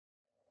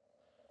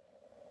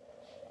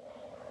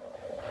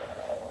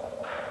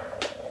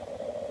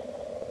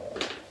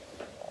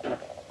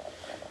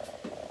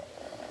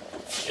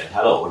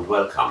Hello and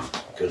welcome.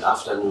 Good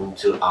afternoon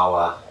to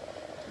our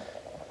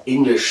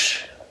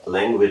English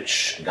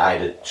language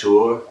guided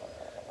tour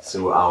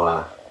through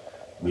our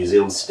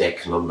museum's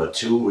deck number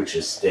 2, which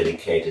is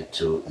dedicated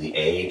to the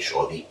age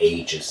or the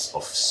ages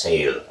of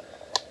sail.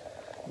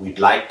 We'd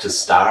like to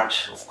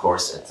start, of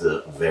course, at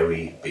the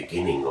very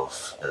beginning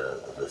of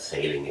the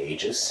sailing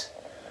ages.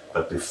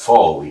 But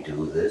before we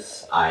do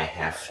this, I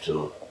have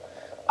to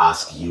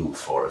ask you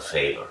for a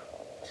favor.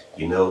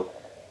 You know,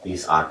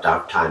 these are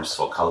dark times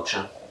for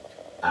culture,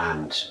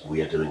 and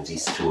we are doing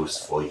these tours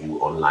for you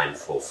online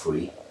for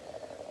free.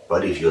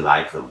 But if you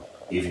like them,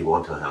 if you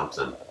want to help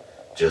them,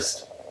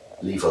 just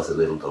leave us a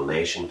little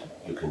donation.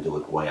 You can do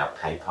it via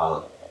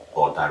PayPal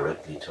or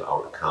directly to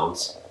our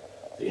accounts.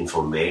 The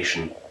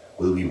information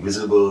will be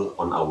visible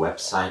on our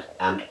website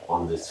and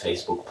on this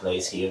Facebook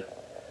place here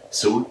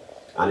soon.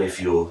 And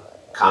if you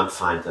can't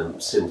find them,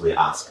 simply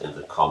ask in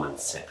the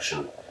comments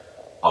section.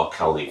 Our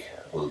colleague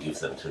will give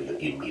them to you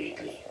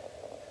immediately.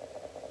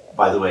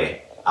 By the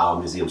way, our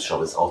museum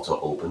shop is also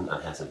open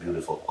and has a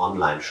beautiful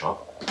online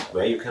shop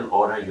where you can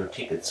order your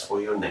tickets for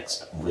your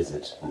next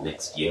visit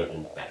next year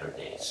in better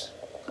days.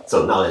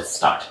 So now let's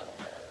start.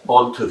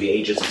 On to the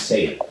ages of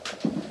sail.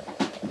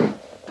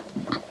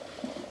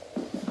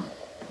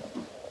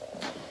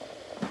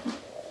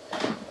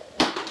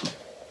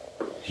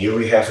 Here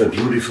we have a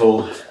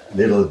beautiful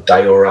little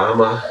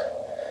diorama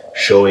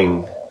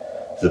showing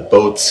the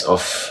boats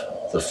of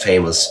the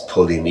famous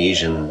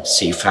Polynesian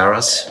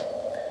seafarers.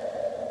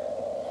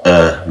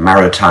 A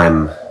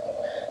maritime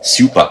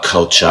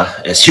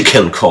superculture, as you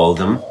can call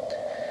them.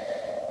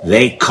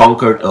 They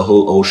conquered a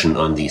whole ocean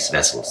on these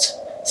vessels,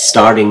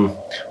 starting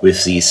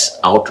with these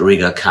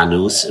outrigger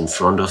canoes in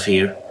front of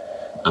here,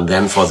 and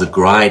then for the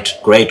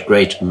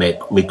great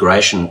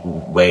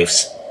migration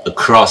waves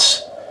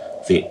across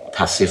the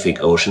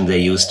Pacific Ocean, they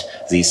used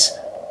these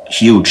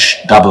huge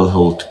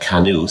double-hulled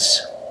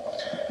canoes.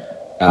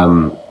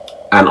 And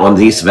on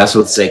these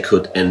vessels they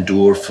could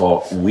endure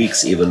for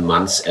weeks, even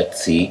months at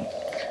sea,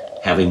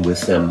 having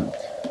with them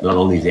not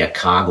only their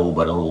cargo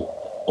but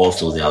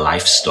also their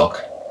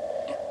livestock.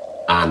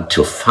 And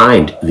to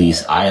find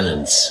these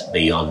islands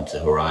beyond the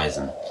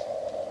horizon,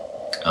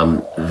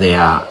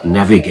 their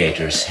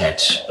navigators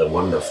had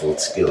wonderful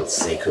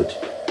skills. They could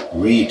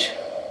read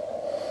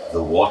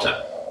the water.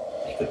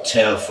 They could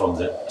tell from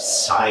the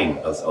sign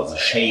or the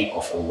shape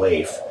of a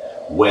wave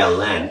where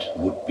land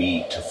would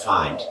be to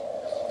find.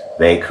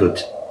 They could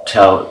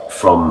tell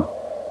from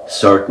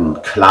certain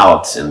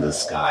clouds in the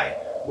sky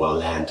where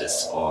land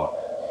is, or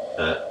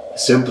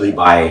simply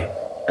by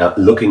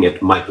looking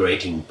at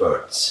migrating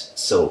birds.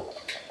 So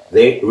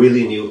they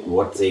really knew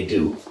what they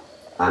do,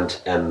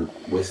 and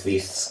with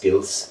these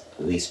skills,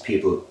 these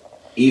people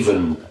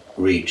even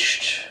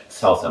reached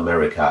South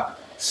America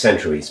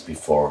centuries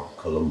before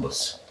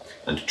Columbus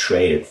and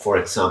traded, for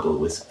example,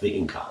 with the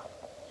Inca.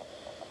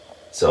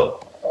 So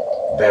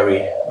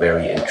very,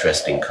 very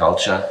interesting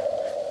culture.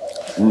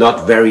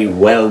 Not very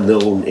well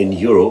known in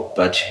Europe,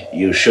 but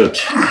you should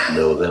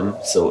know them.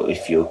 So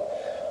if you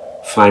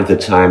find the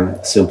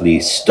time, simply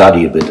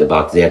study a bit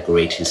about their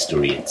great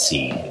history at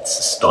sea. It's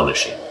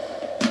astonishing.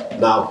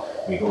 Now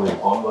we're going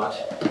onward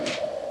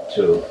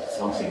to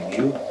something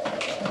new.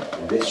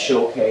 In this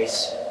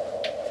showcase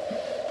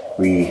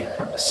we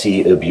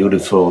see a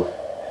beautiful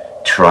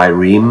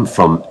trireme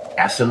from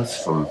Athens,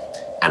 from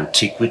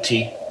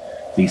antiquity.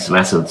 These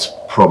vessels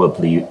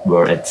probably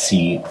were at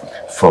sea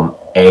from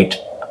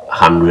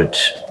 800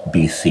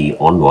 BC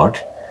onward,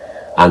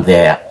 and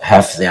they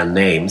have their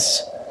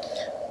names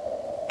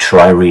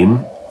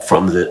trireme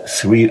from the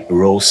 3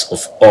 rows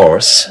of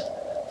oars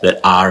that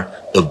are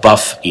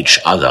above each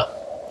other.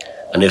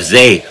 And if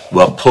they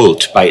were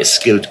pulled by a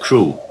skilled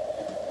crew,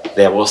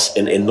 there was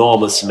an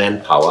enormous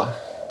manpower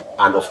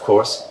and of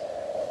course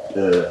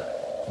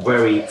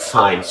very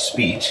fine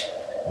speed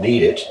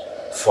needed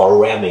for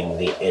ramming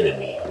the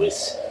enemy with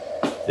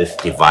this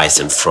device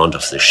in front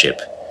of the ship.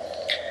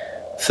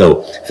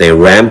 So they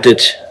rammed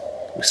it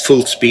with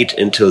full speed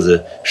into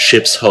the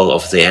ship's hull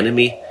of the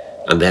enemy,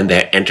 and then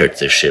they entered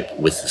the ship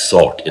with the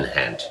sword in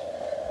hand.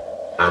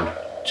 And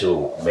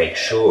to make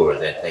sure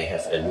that they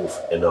have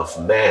enough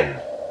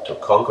men to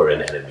conquer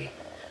an enemy,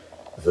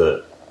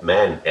 the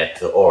men at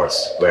the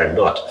oars were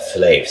not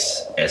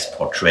slaves as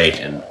portrayed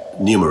in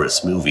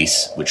numerous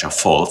movies, which are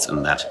false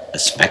in that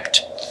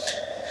aspect.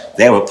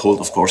 They were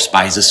pulled, of course,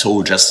 by the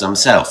soldiers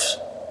themselves.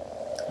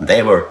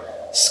 They were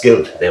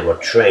skilled, they were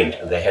trained,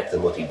 and they had the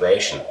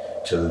motivation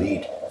to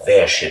lead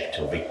their ship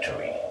to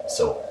victory.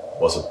 So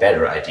it was a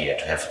better idea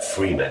to have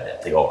free men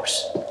at the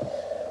oars.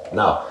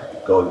 Now,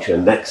 going to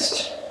the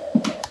next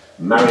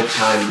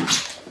maritime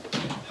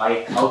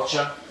high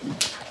culture.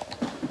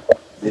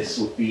 This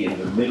would be in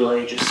the Middle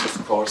Ages,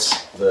 of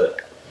course, the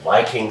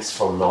Vikings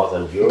from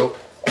Northern Europe.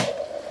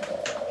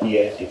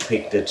 Here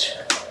depicted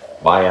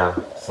via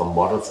some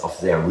models of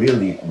their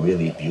really,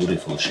 really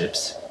beautiful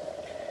ships.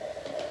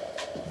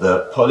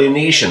 The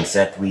Polynesians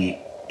that we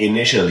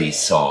initially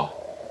saw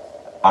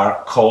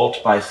are called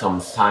by some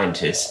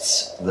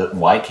scientists the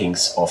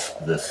Vikings of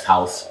the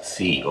South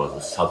Sea or the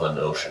Southern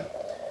Ocean.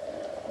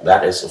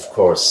 That is, of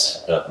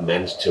course,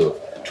 meant to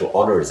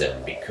honor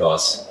them,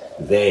 because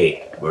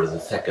they were the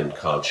second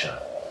culture,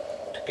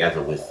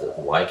 together with the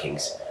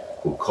Vikings,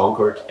 who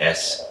conquered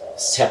as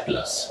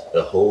settlers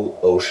the whole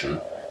ocean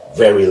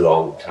very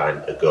long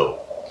time ago.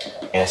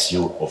 As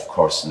you, of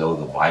course, know,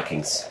 the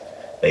Vikings,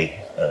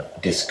 they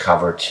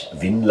discovered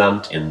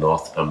Vinland in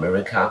North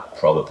America,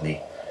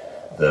 probably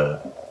the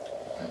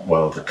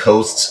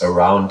coasts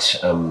around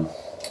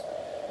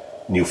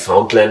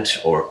Newfoundland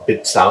or a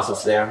bit south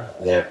of there.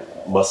 There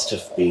must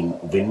have been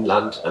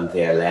Vinland, and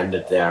they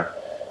landed there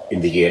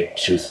in the year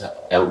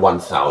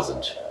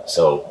 1000.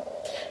 So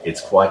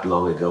it's quite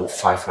long ago,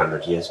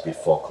 500 years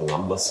before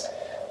Columbus.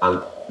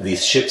 And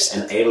these ships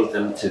enabled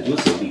them to do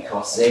so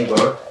because they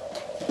were,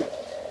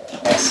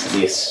 as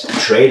this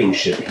trading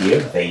ship here,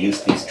 they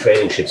used these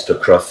trading ships to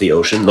cross the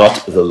ocean,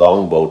 not the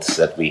longboats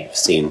that we've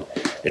seen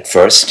at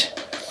first.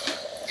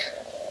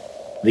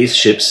 These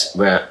ships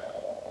were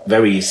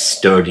very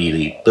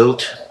sturdily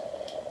built,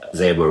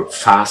 they were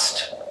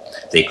fast,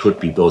 they could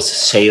be both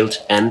sailed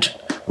and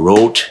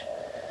rowed,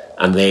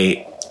 and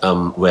they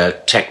were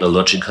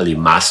technologically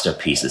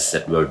masterpieces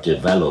that were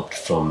developed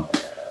from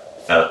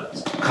a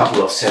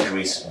couple of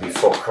centuries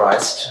before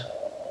Christ,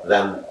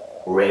 then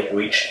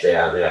reached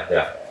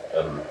their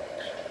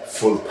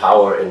full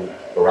power in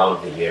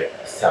around the year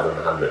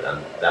 700,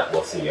 and that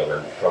was the year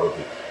when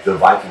probably the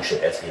Viking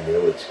ship as we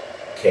know it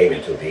came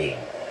into being.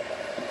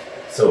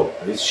 So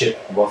this ship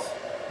was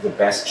the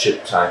best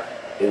ship type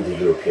in the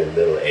European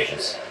Middle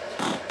Ages.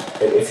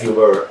 And if you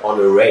were on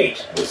a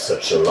raid with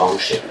such a long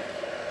ship,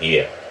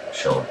 here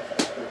shown,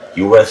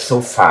 you were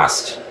so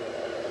fast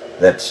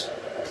that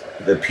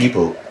the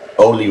people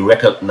only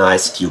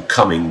recognized you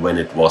coming when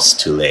it was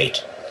too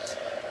late.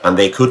 And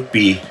they could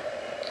be,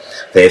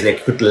 they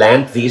could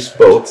land these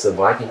boats, the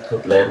Vikings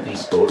could land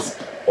these boats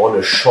on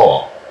a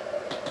shore,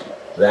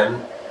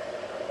 then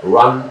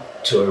run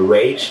to a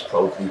raid,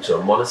 probably to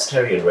a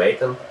monastery, and raid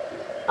them,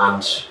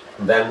 and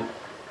then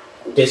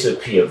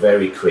disappear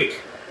very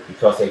quick,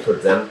 because they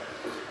could then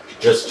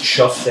just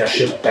shove their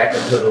ship back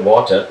into the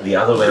water the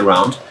other way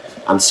around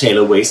and sail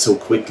away so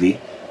quickly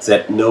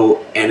that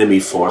no enemy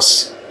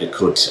force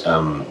could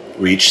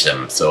reach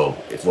them. So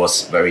it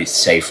was a very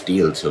safe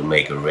deal to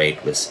make a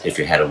raid with if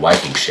you had a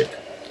Viking ship.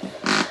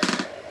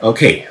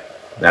 Okay,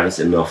 that is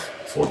enough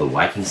for the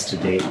Vikings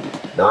today.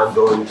 Now I'm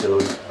going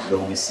to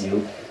go with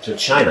you to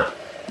China.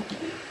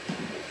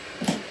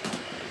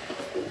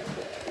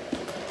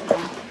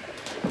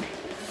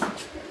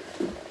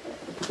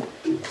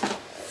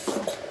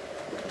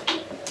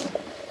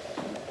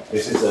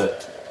 This is a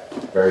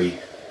very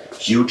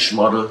huge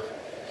model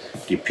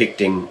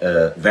depicting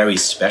a very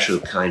special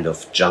kind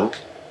of junk,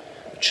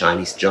 a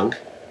Chinese junk.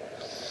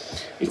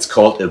 It's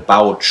called a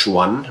Bao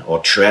Chuan, or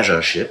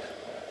treasure ship.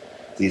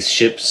 These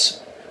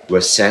ships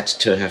were said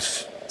to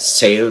have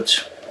sailed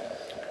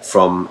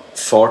from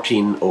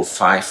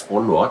 1405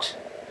 onward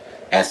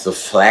as the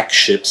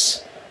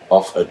flagships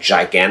of a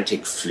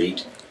gigantic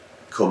fleet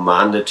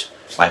commanded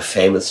by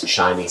famous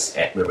Chinese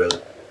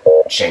Admiral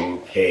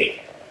Cheng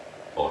He,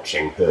 or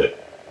Cheng He.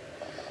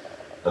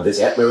 And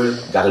this admiral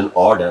got an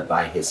order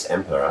by his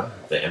emperor,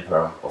 the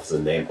emperor of the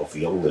name of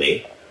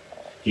Yongle.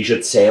 He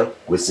should sail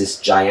with this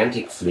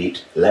gigantic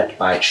fleet led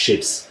by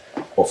ships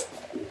of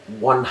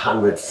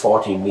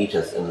 140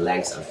 meters in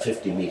length and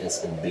 50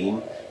 meters in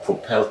beam,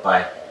 propelled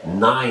by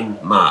 9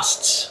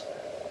 masts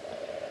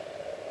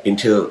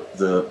into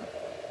the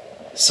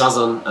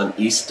southern and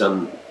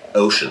eastern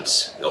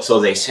oceans. So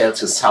they sailed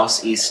to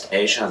Southeast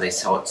Asia, they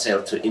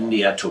sailed to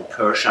India, to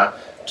Persia,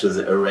 to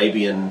the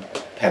Arabian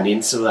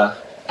Peninsula,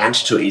 and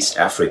to East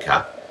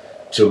Africa,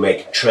 to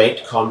make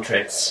trade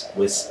contracts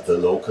with the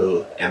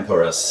local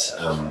emperors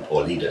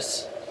or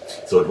leaders.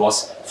 So it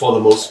was, for the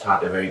most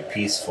part, a very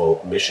peaceful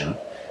mission,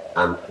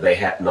 and they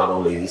had not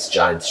only these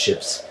giant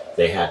ships,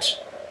 they had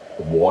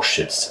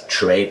warships,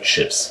 trade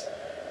ships,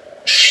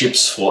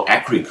 ships for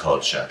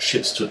agriculture,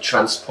 ships to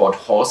transport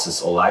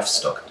horses or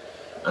livestock,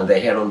 and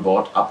they had on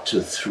board up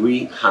to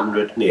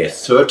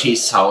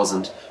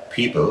 30,000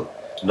 people,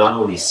 not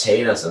only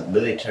sailors and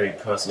military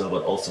personnel,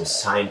 but also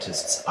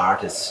scientists,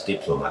 artists,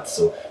 diplomats.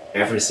 So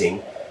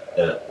everything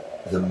the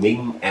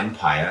Ming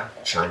Empire,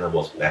 China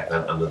was back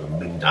then under the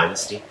Ming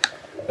Dynasty,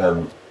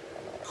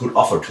 could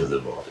offer to the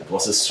world. It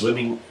was a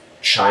swimming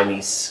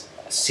Chinese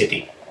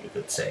city, you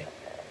could say.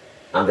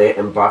 And they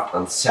embarked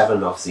on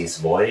 7 of these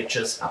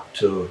voyages up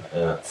to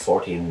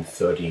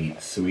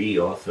 1433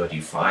 or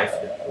 35,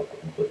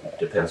 it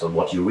depends on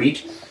what you read.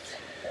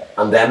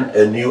 And then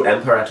a new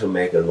emperor, to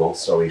make a long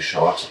story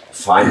short,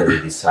 finally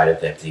decided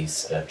that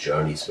these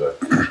journeys were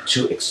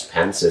too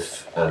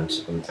expensive, and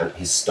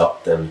he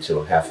stopped them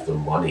to have the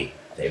money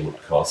they would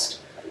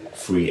cost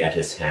free at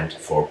his hand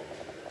for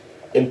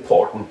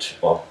important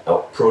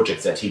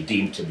projects that he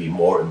deemed to be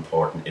more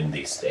important in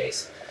these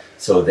days.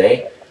 So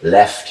they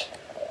left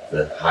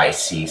the high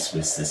seas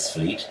with this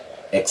fleet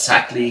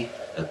exactly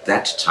at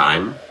that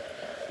time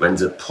when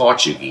the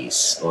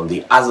Portuguese on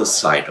the other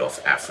side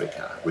of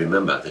Africa,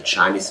 remember the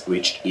Chinese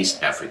reached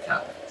East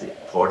Africa, the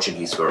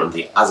Portuguese were on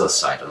the other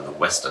side, on the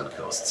western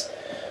coasts,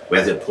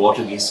 where the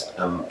Portuguese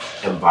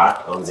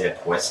embarked on their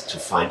quest to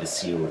find a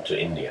sea route to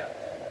India.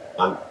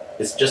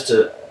 It's just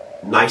a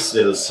nice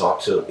little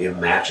thought to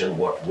imagine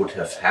what would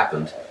have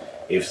happened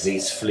if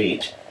this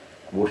fleet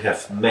would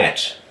have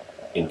met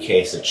in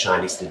case the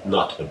Chinese did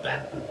not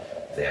abandon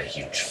their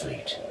huge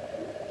fleet.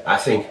 I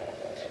think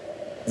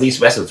these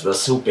vessels were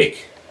so big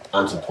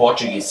and the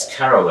Portuguese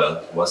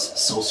caravel was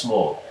so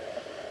small.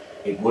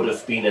 It would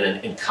have been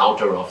an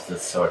encounter of the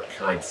third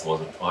kind for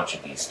the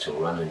Portuguese to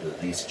run into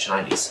these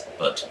Chinese,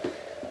 but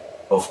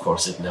of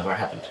course it never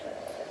happened.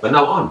 But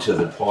now on to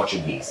the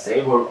Portuguese.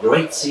 They were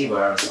great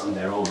seafarers on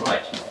their own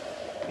right,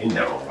 in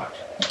their own right.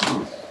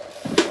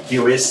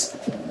 Here is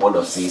one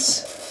of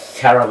these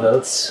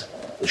caravels,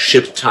 the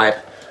ship type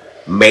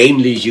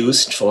mainly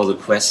used for the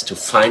quest to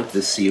find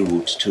the sea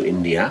route to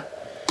India.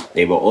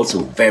 They were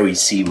also very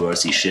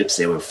seaworthy ships.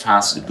 They were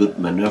fast, good,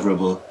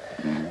 maneuverable,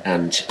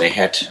 and they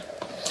had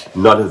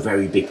not a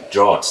very big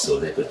draught, so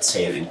they could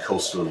sail in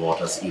coastal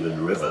waters,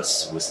 even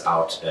rivers,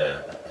 without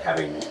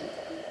having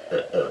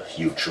a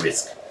huge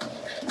risk.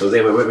 So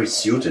they were very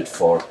suited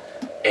for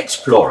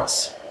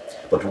explorers.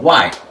 But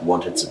why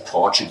wanted the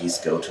Portuguese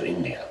go to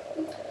India?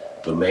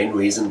 The main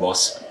reason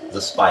was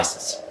the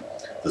spices.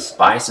 The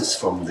spices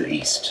from the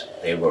East,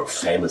 they were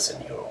famous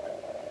in Europe,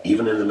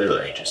 even in the Middle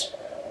Ages,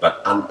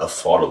 but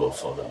unaffordable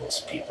for the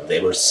most people.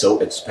 They were so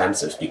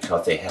expensive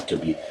because they had to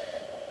be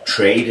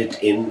traded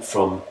in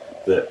from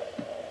the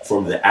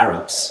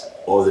Arabs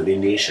or the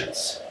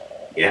Venetians.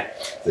 Yeah,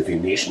 the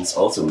Venetians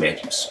also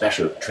made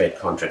special trade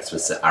contracts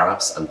with the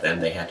Arabs, and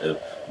then they had a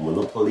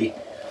monopoly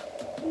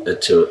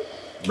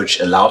which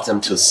allowed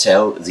them to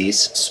sell these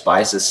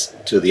spices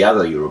to the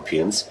other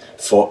Europeans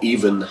for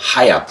even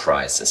higher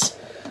prices.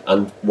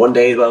 And one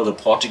day, well, the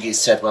Portuguese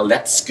said, well,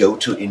 let's go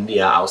to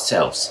India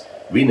ourselves.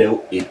 We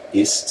know it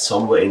is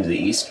somewhere in the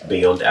east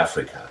beyond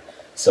Africa.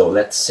 So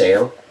let's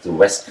sail the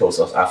west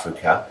coast of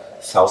Africa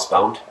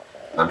southbound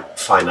and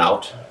find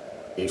out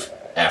if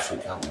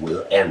Africa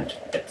will end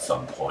at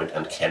some point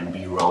and can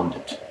be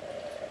rounded.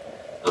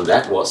 And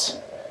that was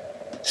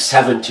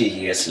 70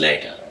 years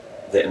later.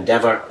 The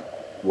endeavor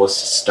was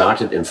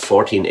started in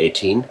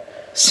 1418.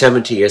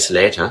 70 years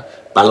later,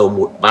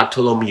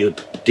 Bartholomew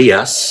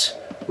Diaz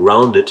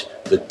rounded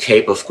the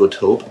Cape of Good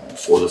Hope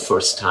for the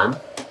first time.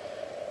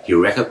 He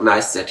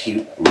recognized that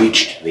he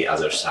reached the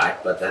other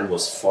side, but then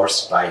was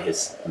forced by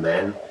his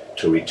men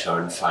to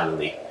return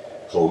finally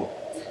home.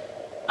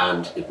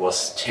 And it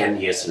was 10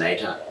 years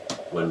later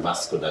when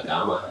Vasco da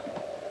Gama,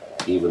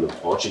 even the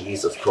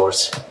Portuguese of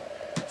course,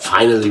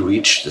 finally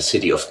reached the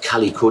city of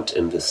Calicut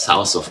in the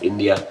south of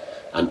India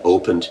and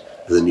opened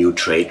the new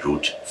trade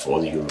route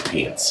for the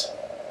Europeans.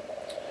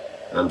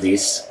 And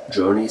these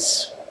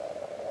journeys,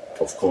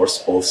 of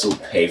course, also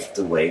paved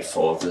the way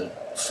for the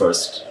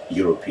first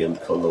European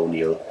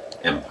colonial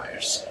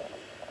empires.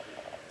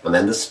 And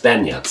then the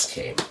Spaniards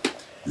came.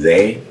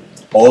 They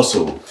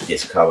also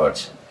discovered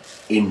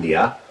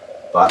India,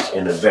 but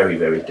in a very,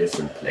 very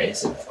different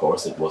place. And of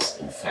course, it was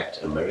in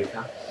fact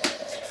America.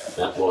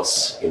 That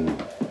was in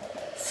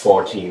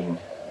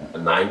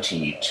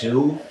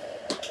 1492.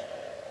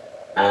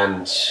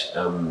 And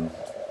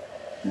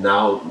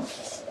now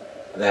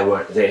there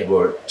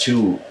were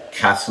two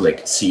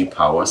Catholic sea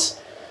powers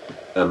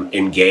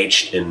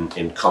engaged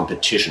in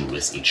competition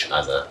with each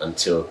other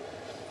until,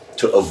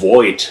 to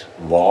avoid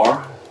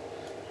war,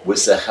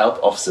 with the help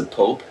of the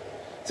Pope,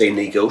 they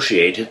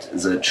negotiated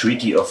the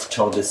Treaty of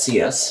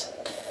Tordesillas.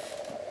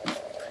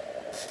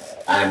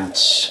 And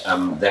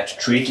that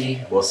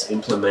treaty was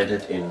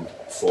implemented in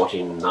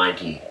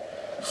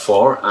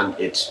 1494, and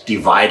it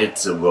divided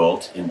the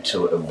world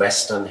into a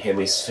Western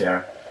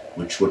hemisphere,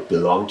 which would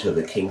belong to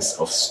the kings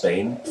of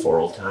Spain for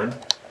all time,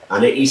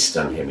 and an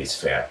Eastern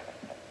hemisphere,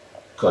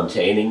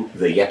 containing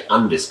the yet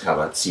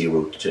undiscovered sea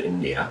route to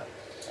India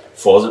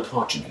for the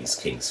Portuguese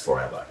kings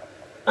forever.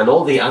 And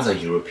all the other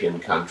European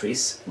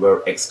countries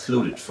were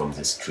excluded from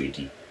this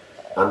treaty.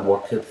 And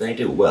what could they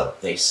do? Well,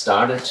 they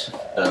started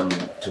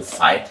to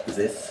fight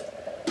this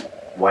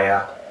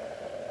via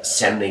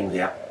sending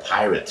their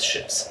pirate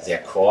ships, their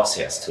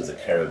corsairs, to the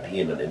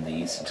Caribbean and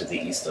into the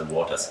eastern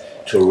waters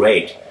to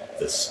raid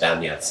the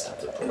Spaniards and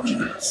the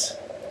Portuguese.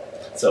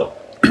 So,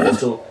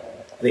 also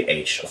the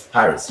age of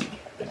piracy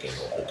began,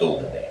 or the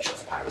golden age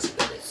of piracy,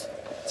 that is.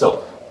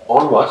 So,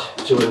 onward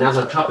to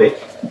another topic.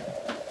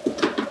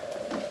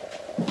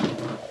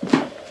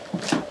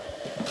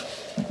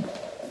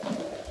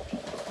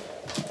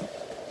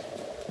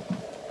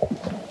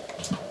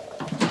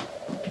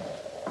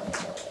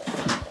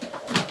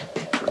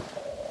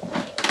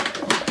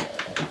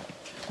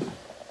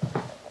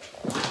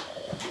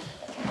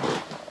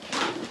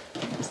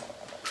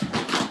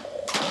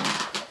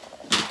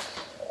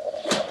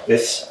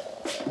 This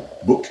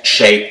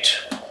book-shaped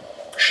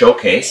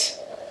showcase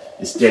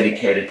is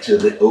dedicated to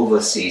the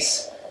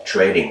overseas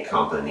trading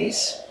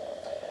companies.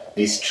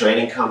 These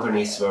trading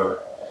companies were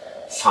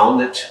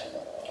founded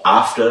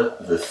after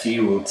the sea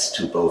routes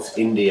to both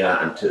India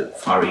and to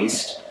Far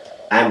East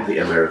and the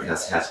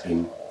Americas has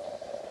been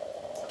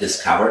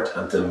discovered,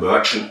 and the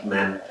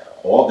merchantmen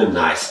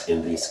organized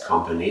in these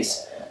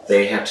companies,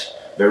 they had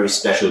very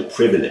special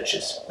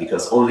privileges,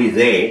 because only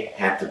they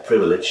had the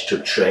privilege to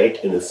trade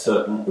in a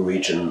certain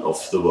region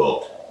of the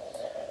world.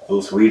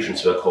 Those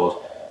regions were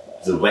called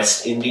the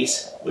West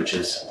Indies, which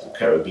is the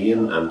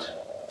Caribbean and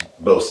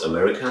both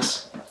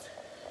Americas,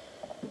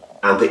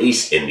 and the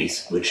East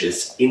Indies, which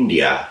is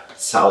India,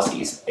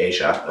 Southeast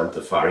Asia and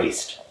the Far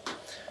East.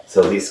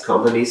 So these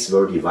companies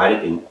were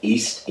divided in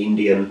East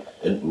Indian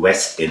and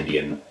West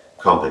Indian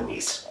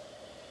companies.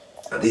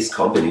 And these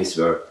companies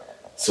were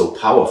so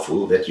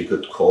powerful that you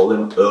could call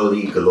them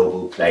early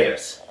global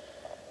players.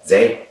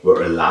 They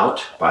were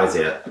allowed by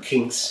their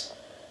kings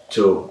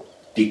to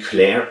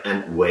declare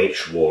and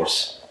wage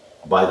wars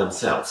by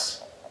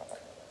themselves,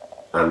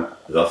 and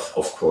thus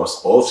of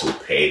course also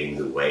paving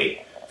the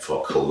way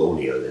for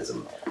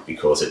colonialism,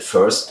 because at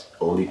first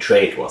only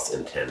trade was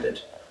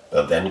intended,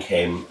 but then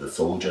came the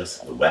soldiers,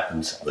 the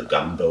weapons, the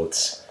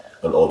gunboats,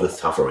 and all the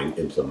suffering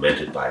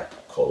implemented by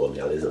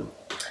colonialism.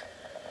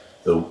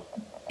 The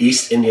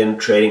East Indian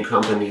trading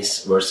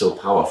companies were so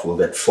powerful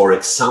that, for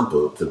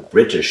example, the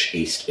British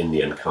East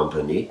Indian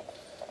Company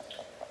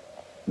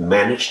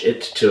managed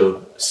it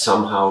to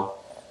somehow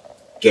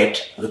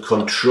get the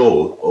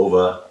control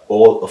over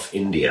all of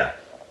India,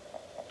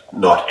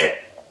 not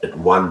at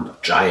one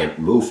giant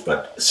move,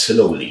 but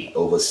slowly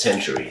over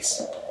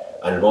centuries.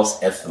 And it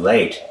was as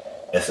late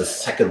as the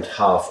second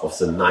half of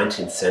the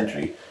 19th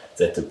century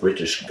that the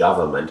British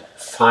government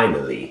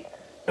finally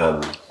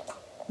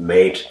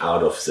made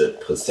out of the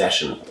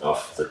possession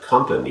of the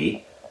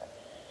company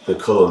the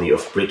colony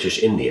of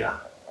British India.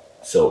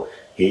 So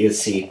here you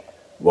see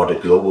what a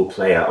global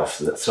player of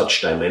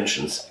such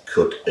dimensions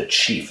could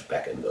achieve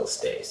back in those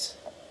days.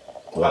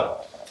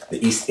 Well,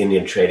 the East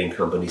Indian trading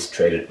companies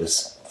traded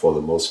with, for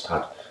the most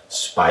part,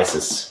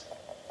 spices,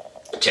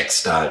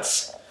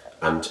 textiles,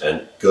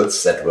 and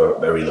goods that were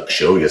very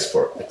luxurious,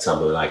 for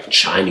example, like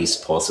Chinese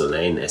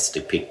porcelain as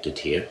depicted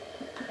here.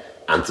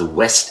 And the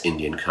West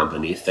Indian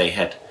companies, they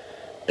had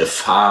a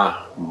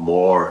far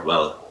more,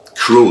 well,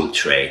 cruel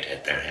trade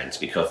at their hands,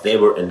 because they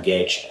were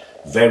engaged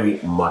very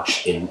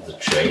much in the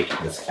trade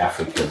with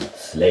African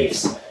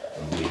slaves.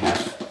 And we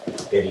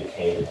have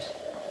dedicated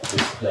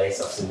this place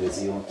of the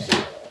museum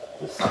to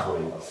the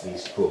suffering of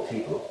these poor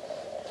people.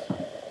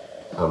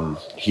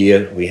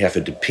 Here we have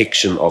a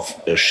depiction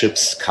of a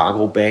ship's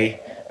cargo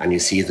bay, and you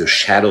see the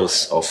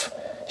shadows of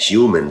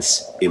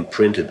humans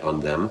imprinted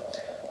on them.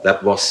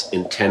 That was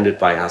intended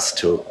by us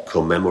to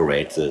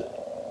commemorate the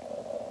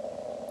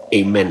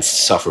immense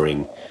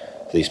suffering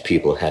these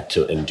people had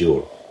to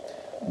endure.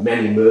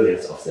 Many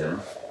millions of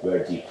them were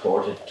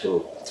deported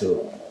to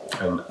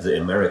the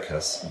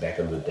Americas back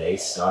in the day,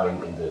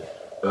 starting in the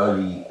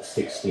early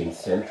 16th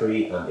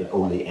century, and it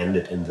only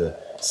ended in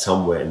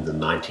somewhere in the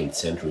 19th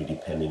century,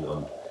 depending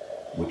on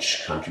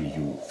which country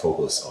you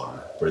focus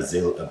on.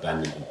 Brazil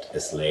abandoned it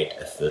as late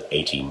as the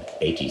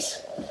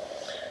 1880s.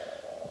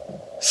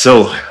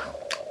 So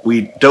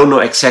we don't know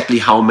exactly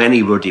how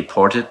many were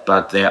deported,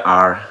 but there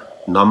are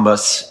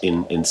numbers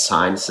in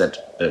science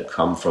that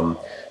come from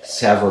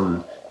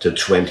 7 to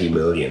 20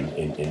 million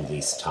in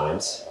these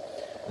times.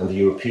 And the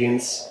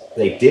Europeans,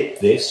 they did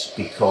this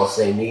because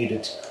they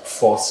needed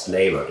forced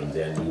labor in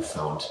their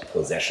newfound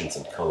possessions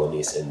and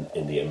colonies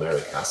in the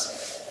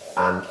Americas.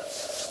 And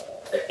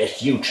a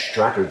huge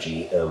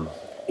strategy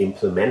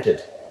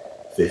implemented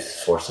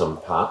this for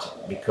some part,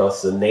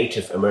 because the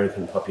Native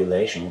American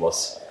population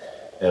was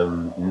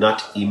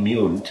not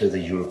immune to the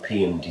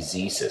European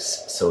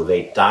diseases. So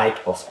they died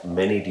of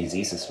many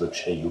diseases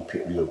which a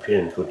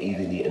European could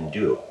easily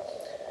endure.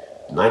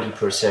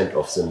 90%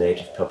 of the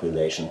native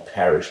population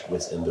perished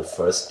within the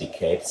first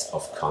decades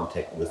of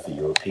contact with the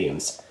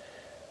Europeans.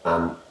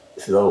 And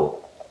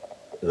so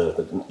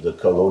the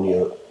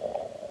colonial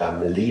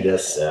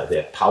leaders,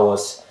 their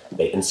powers,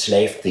 they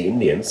enslaved the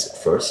Indians at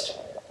first,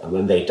 and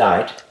when they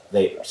died,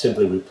 they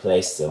simply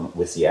replaced them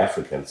with the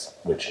Africans,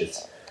 which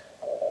is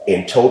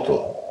in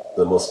total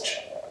the most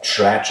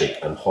tragic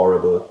and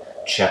horrible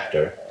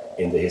chapter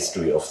in the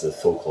history of the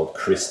so-called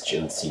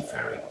Christian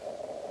seafaring.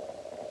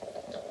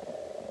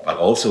 But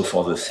also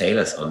for the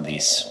sailors on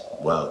these,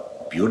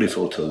 well,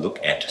 beautiful to look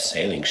at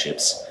sailing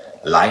ships,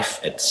 life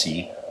at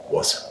sea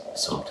was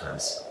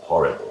sometimes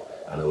horrible,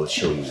 and I will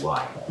show you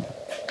why.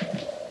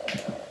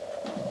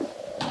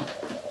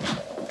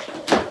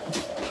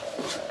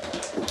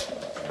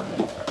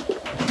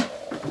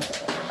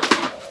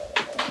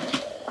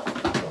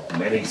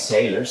 Many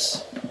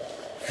sailors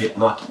did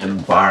not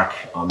embark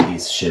on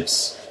these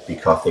ships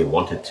because they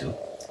wanted to,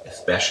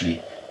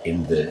 especially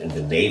in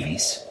the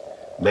navies.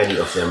 Many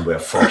of them were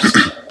forced.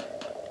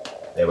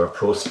 They were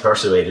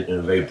persuaded in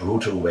a very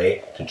brutal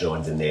way to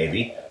join the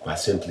navy by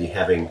simply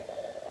having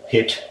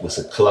hit with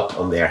a club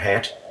on their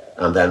head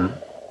and then,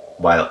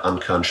 while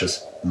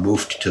unconscious,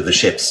 moved to the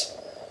ships.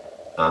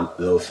 And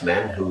those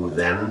men who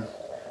then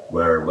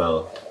were,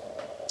 well,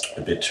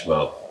 a bit,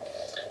 well,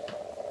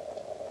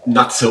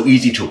 not so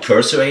easy to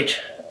persuade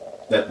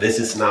that this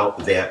is now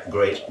their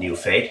great new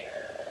fate.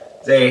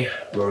 They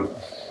were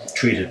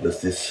treated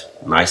with this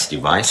nice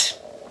device.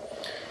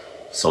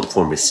 Some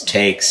for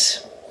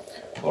mistakes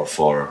or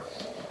for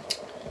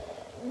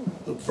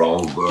the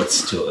wrong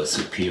words to a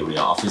superior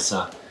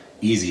officer.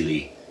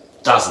 Easily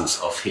dozens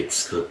of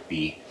hits could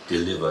be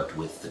delivered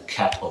with the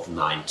cat of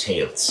nine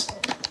tails.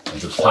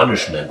 And the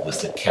punishment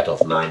with the cat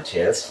of nine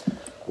tails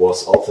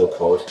was also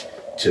called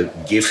to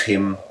give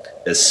him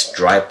a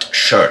striped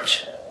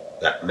shirt.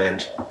 That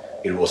meant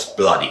it was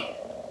bloody,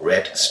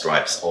 red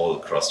stripes all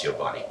across your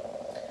body.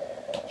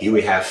 Here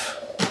we have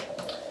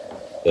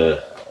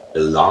a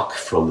log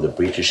from the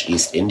British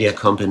East India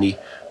Company,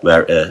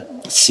 where a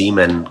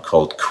seaman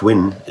called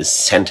Quinn is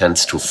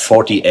sentenced to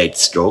 48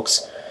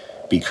 strokes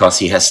because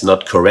he has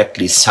not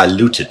correctly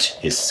saluted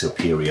his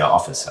superior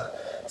officer.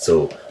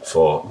 So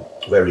for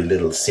very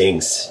little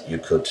things you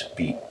could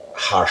be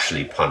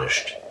harshly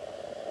punished.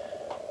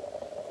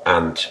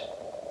 And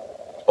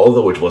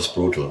although it was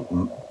brutal,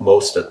 we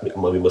must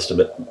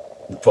admit,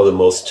 for the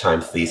most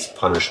time these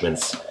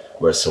punishments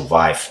were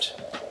survived,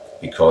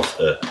 because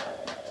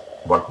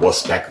what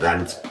was back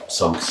then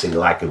something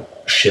like a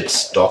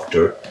ship's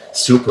doctor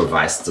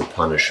supervised the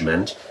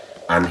punishment,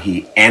 and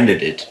he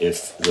ended it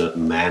if the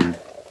man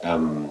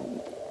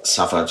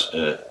suffered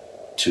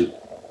too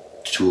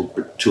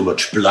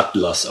much blood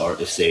loss or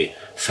if they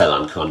fell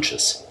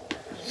unconscious.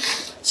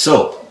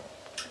 So,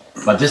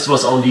 but this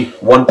was only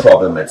one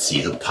problem at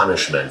sea, the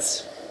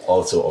punishments.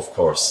 Also, of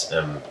course,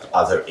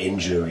 other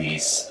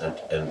injuries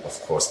and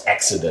of course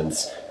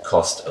accidents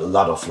cost a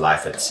lot of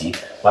life at sea,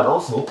 but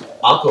also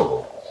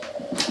alcohol.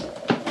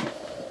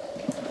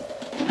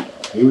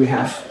 Here we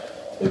have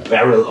a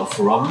barrel of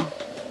rum.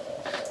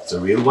 It's a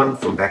real one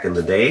from back in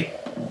the day.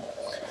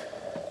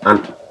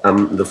 And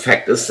the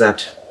fact is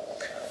that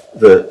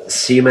the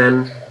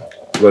seamen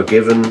were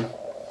given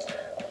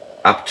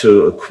up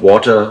to a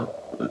quarter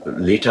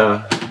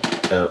liter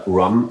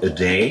rum a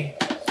day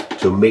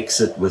to mix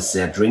it with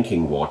their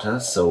drinking water,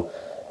 so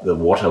the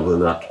water will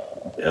not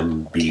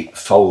be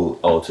foul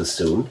all too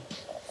soon.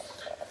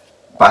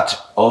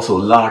 But also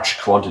large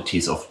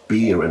quantities of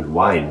beer and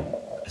wine,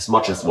 as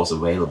much as was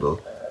available,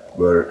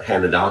 were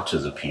handed out to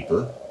the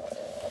people.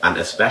 And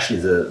especially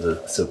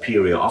the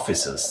superior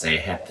officers, they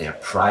had their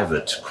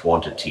private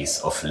quantities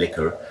of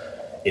liquor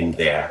in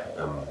their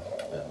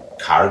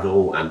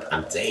cargo, and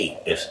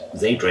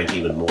they drank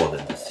even more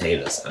than the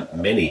sailors. And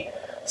many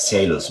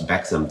sailors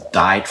back then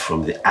died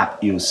from the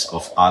abuse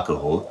of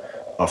alcohol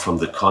or from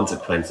the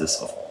consequences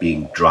of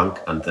being drunk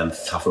and then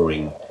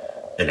suffering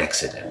an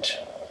accident.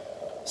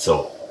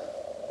 So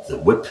the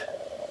whip,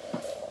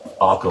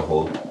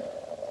 alcohol,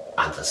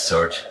 and the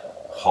third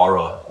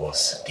horror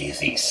was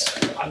disease.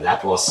 And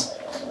that was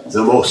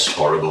the most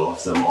horrible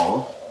of them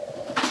all.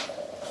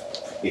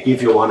 I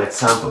give you one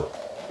example.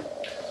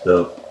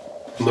 The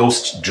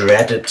most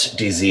dreaded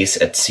disease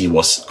at sea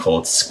was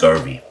called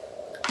scurvy.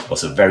 It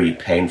was a very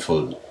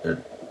painful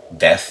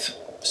death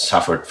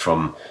suffered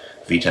from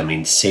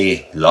vitamin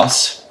C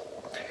loss.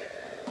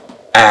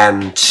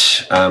 And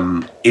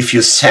if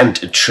you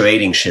sent a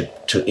trading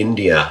ship to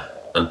India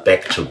and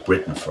back to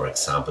Britain, for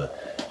example,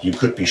 you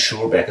could be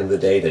sure back in the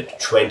day that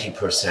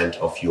 20%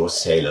 of your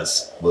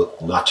sailors will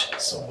not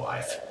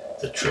survive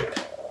the trip.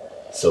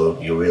 So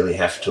you really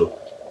have to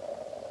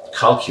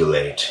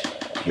calculate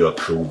your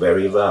crew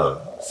very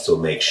well. So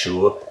make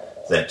sure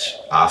that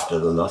after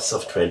the loss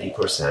of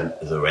 20%,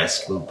 the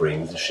rest will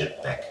bring the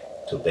ship back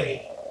to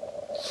bay.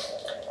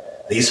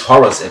 These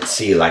horrors at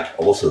sea, like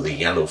also the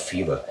yellow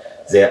fever,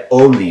 they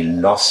only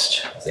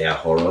lost their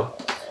horror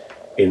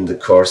in the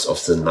course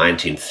of the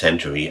 19th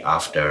century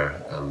after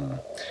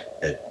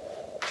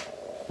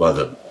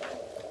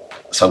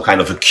some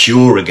kind of a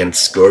cure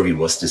against scurvy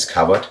was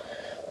discovered.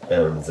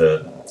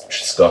 The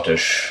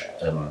Scottish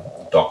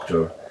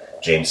doctor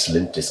James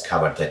Lind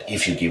discovered that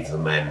if you give the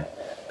man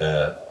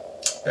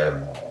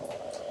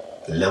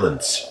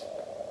lemons,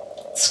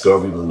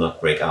 scurvy will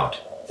not break out.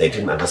 They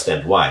didn't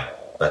understand why,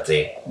 but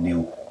they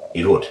knew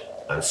it would.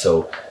 And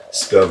so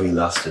scurvy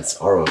lost its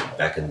horror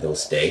back in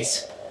those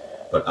days,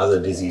 but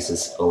other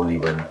diseases only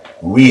when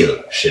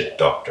real ship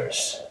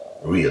doctors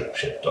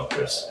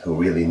who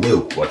really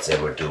knew what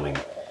they were doing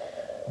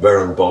were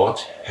on board,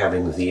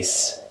 having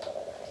these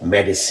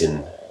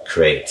medicine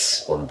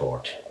crates on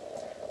board.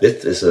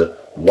 This is a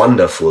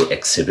wonderful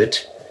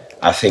exhibit.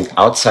 I think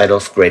outside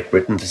of Great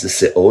Britain this is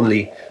the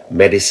only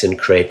medicine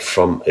crate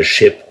from a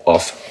ship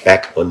of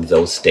back on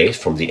those days,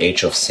 from the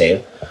age of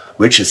sail,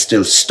 which is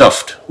still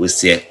stuffed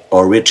with the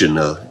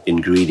original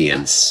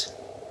ingredients.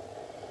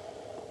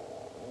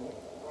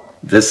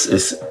 This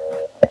is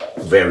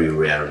very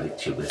rarely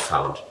to be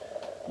found.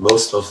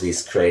 Most of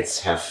these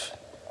crates have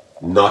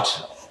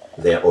not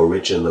their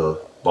original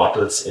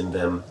bottles in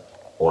them,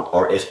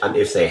 and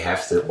if they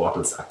have, the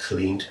bottles are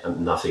cleaned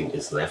and nothing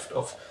is left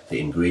of the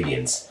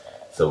ingredients.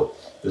 So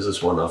this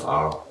is one of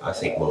our, I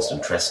think, most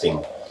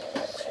interesting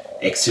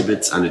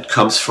exhibits, and it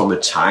comes from a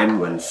time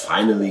when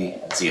finally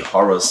the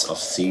horrors of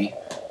sea,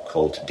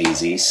 called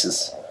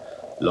diseases,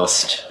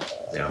 lost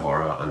their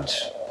horror, and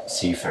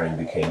seafaring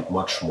became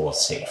much more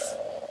safe.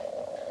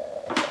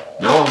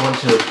 Now I want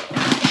to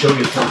show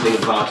you something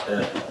about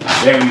a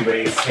very,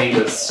 very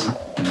famous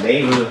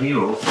naval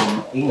hero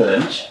from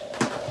England.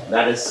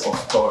 That is,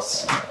 of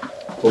course,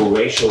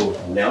 Horatio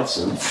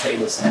Nelson,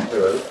 famous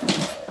admiral,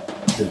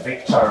 the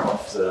victor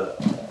of the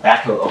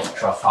Battle of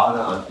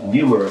Trafalgar and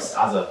numerous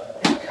other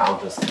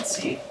encounters at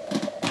sea.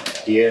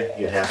 Here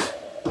you have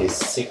his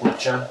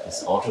signature,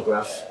 his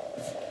autograph,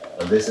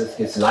 and this is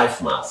his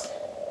life mask.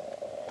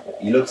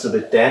 He looks a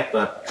bit dead,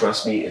 but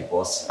trust me, it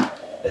was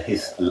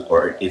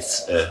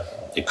it's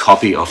a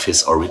copy of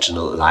his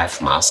original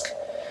life mask.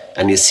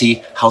 And you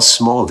see how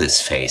small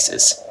this face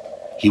is.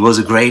 He was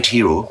a great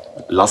hero,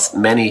 lost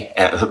many,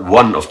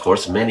 won of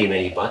course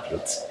many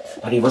battles,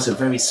 but he was a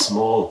very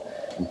small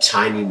and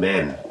tiny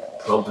man,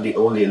 probably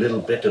only a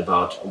little bit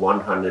about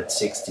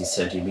 160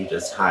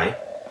 centimeters high.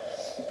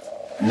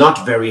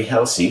 Not very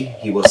healthy.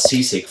 He was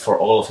seasick for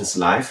all of his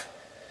life.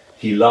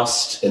 He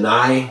lost an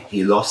eye,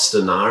 he lost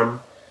an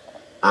arm,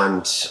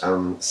 and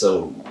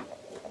so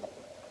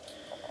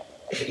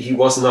he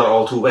was not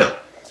all too well.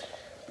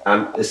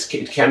 And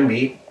it can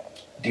be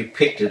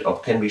depicted or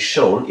can be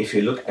shown if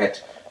you look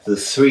at the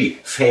 3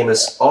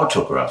 famous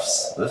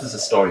autographs. This is a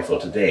story for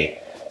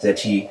today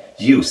that he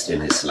used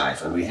in his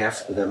life, and we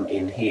have them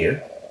in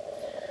here.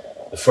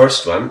 The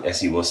first one,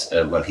 as he was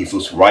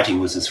writing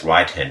with his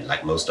right hand,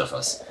 like most of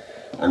us.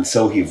 And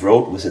so he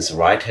wrote with his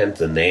right hand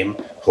the name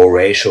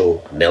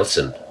Horatio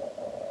Nelson.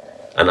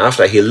 And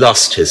after he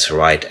lost his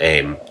right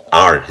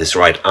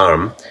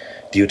arm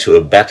due to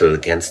a battle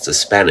against the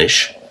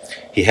Spanish,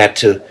 he had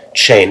to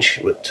change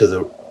to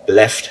the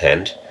left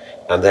hand,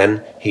 and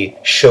then he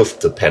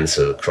shoved the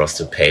pencil across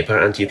the paper,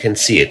 and you can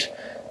see it.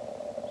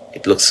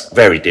 It looks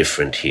very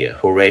different here.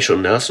 Horatio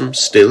Nelson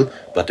still,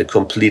 but a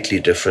completely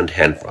different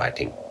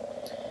handwriting.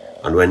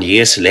 And when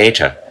years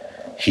later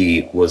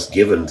he was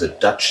given the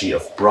Duchy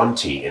of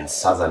Bronte in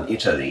southern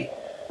Italy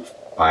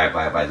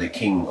by the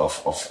King of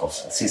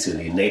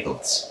Sicily,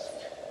 Naples,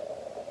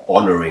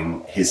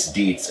 honoring his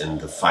deeds in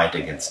the fight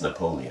against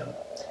Napoleon,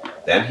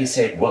 then he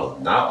said, well,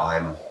 now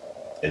I'm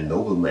a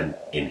nobleman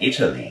in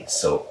Italy,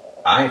 so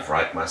I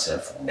write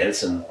myself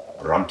Nelson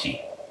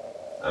Bronte.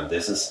 And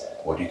this is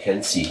what you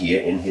can see here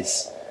in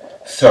his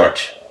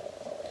 3rd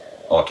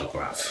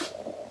autograph.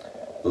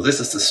 So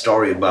this is the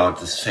story about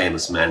this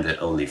famous man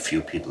that only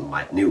few people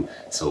might know.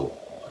 So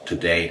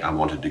today I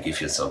wanted to give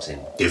you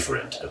something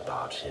different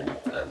about him,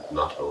 and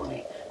not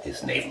only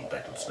his naval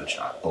battles, which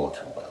are all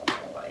too well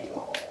known by you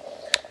all.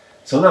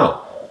 So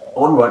now,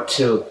 onward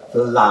to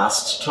the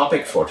last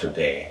topic for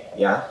today.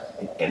 Yeah,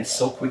 it ends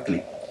so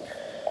quickly.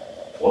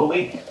 1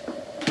 week.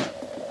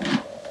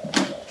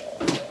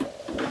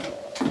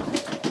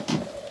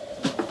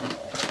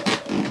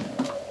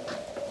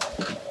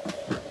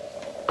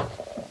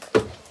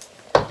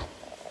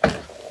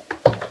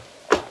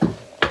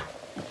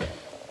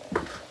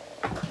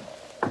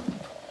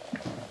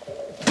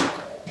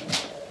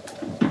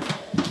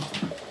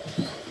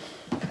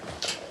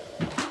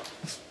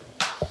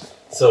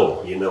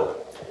 So, you know,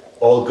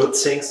 all good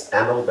things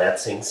and all bad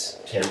things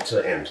tend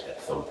to end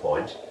at some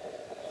point.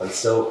 And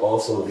so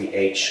also the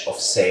age of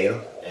sail,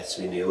 as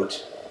we knew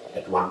it,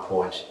 at one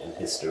point in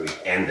history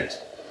ended.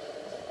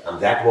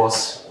 And that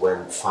was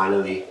when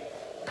finally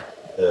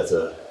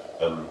the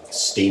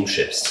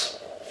steamships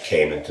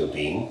came into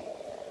being,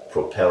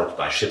 propelled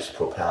by ship's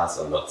propellers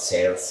and not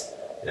sails.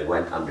 They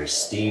went under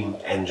steam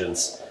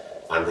engines,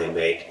 and they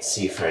made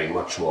seafaring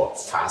much more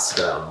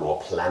faster and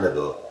more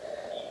plannable.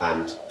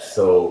 And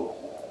so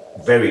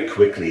very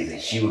quickly the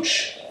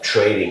huge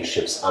trading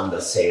ships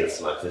under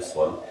sails like this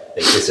one,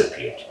 they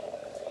disappeared.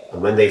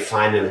 And when they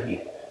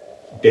finally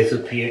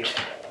disappeared,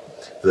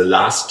 the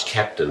last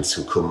captains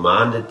who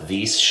commanded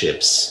these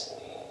ships,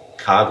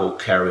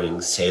 cargo-carrying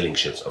sailing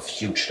ships of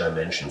huge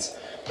dimensions,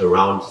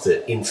 around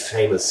the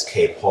infamous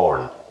Cape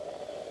Horn,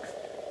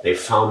 they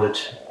founded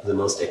the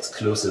most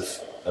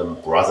exclusive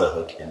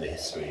brotherhood in the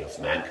history of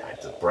mankind,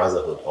 the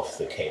Brotherhood of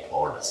the Cape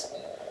Horners.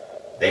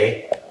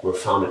 They were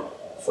founded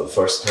for the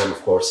first time,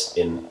 of course,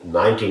 in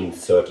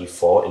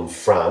 1934 in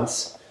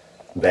France,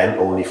 then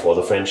only for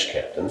the French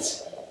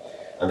captains.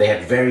 And they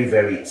had very,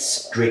 very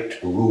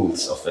strict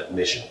rules of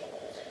admission.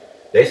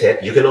 They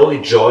said, you can only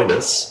join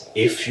us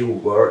if you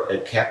were a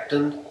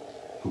captain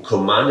who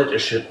commanded a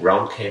ship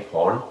round Cape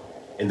Horn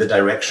in the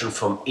direction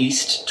from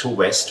east to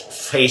west,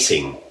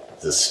 facing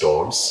the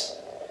storms.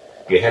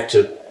 You had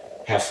to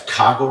have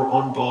cargo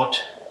on board,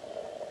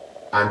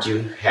 and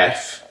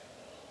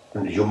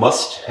you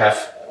must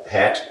have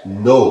had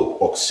no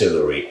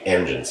auxiliary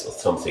engines or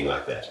something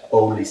like that,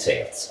 only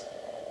sails.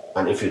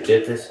 And if you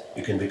did this,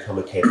 you can become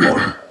a Cape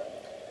Horn.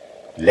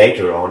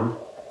 Later on,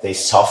 they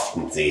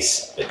softened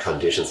these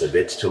conditions a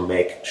bit to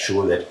make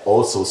sure that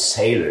also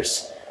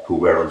sailors who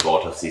were on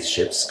board of these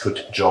ships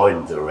could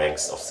join the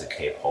ranks of the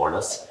Cape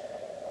Horners.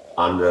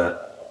 And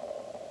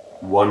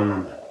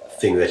one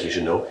thing that you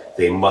should know,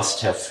 they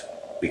must have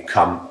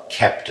become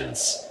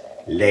captains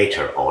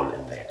later on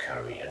in their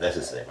career. That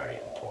is very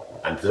important.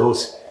 And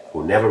those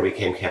who never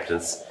became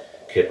captains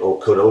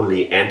could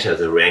only enter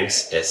the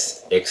ranks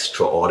as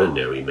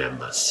extraordinary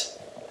members.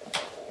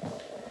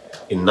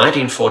 In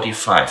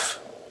 1945,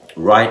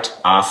 right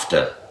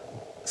after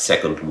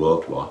Second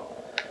World War,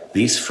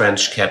 these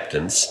French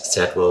captains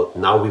said, well,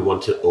 now we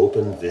want to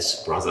open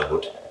this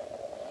brotherhood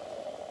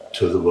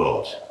to the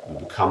world, we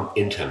become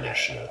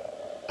international.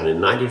 And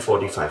in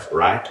 1945,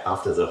 right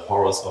after the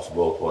horrors of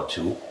World War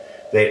II,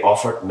 they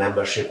offered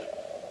membership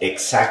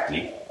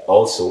exactly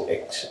also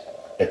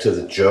to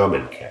the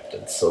German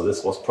captains. So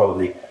this was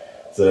probably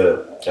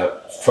the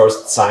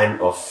first sign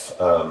of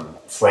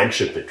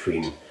friendship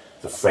between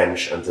the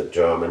French and the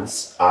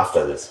Germans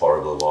after this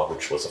horrible war,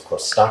 which was of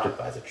course started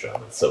by the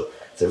Germans. So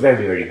it's a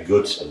very, very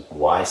good and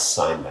wise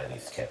sign by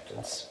these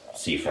captains.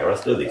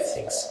 Seafarers do these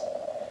things.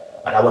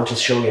 But I want to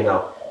show you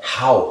now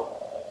how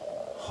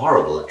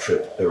horrible a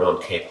trip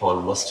around Cape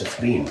Horn must have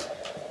been.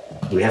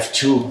 We have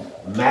two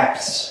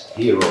maps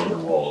here on the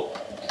wall.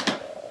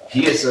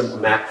 Here's a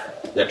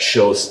map that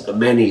shows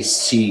many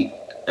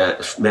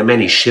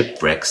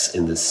shipwrecks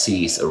in the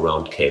seas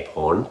around Cape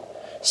Horn.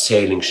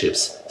 Sailing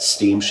ships,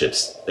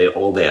 steamships, they're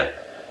all there.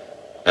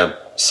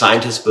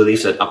 Scientists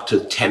believe that up to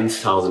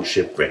 10,000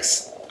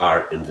 shipwrecks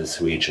are in this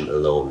region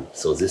alone.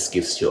 So this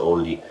gives you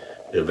only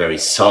a very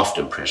soft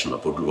impression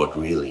of what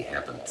really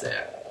happened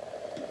there.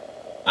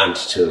 And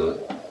to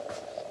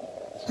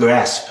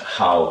grasp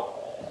how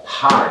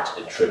hard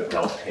a trip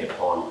down Cape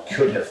Horn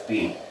could have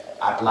been,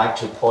 I'd like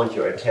to point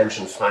your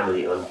attention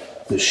finally on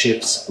the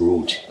ship's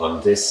route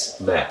on this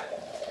map.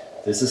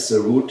 This is the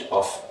route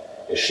of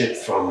a ship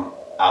from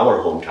our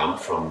hometown,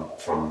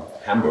 from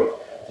Hamburg.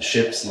 The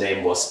ship's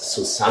name was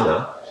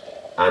Susanna,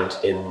 and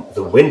in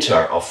the winter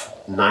of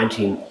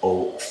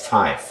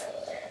 1905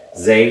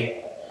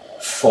 they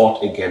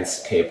fought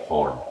against Cape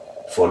Horn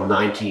for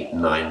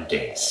 99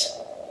 days,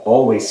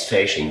 always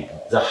facing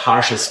the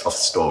harshest of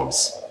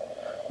storms.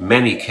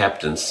 Many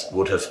captains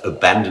would have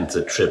abandoned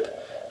the trip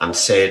and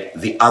sailed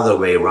the other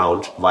way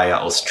around via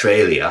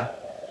Australia,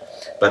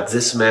 but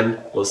this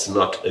man was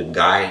not a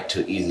guy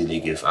to easily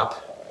give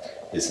up.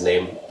 His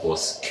name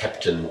was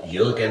Captain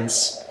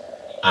Jürgens,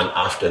 and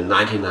after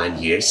 99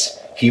 years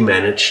he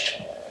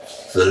managed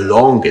the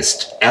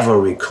longest ever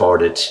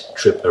recorded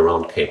trip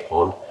around Cape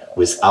Horn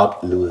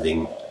without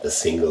losing a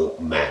single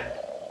man.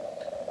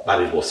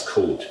 But it was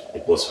cold,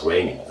 it was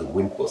raining, the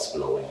wind was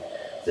blowing,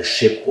 the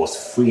ship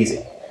was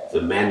freezing,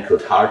 the men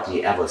could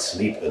hardly ever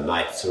sleep a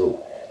night through,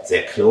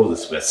 their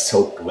clothes were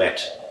soaked wet,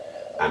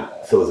 and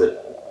so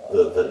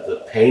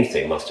the pains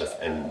they must have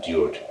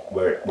endured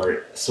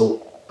were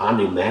so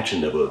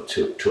unimaginable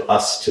to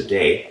us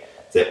today,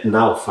 that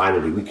now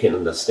finally we can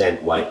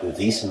understand why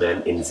these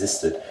men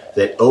insisted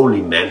that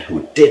only men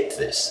who did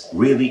this,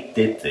 really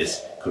did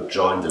this, could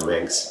join the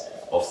ranks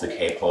of the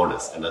Cape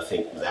Horners, and I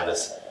think that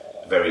is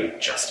very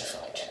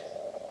justified.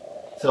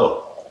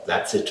 So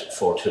that's it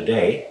for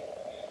today.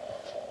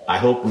 I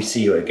hope we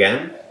see you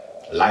again,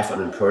 live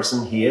and in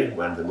person here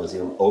when the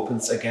museum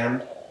opens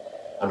again.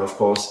 And of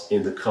course,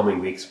 in the coming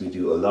weeks we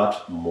do a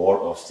lot more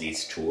of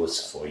these tours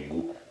for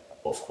you,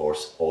 of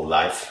course, all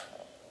live.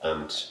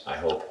 And I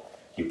hope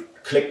you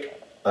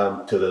click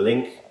to the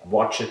link,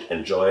 watch it,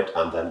 enjoy it,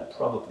 and then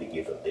probably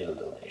give a little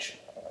donation.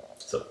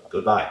 So,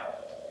 goodbye.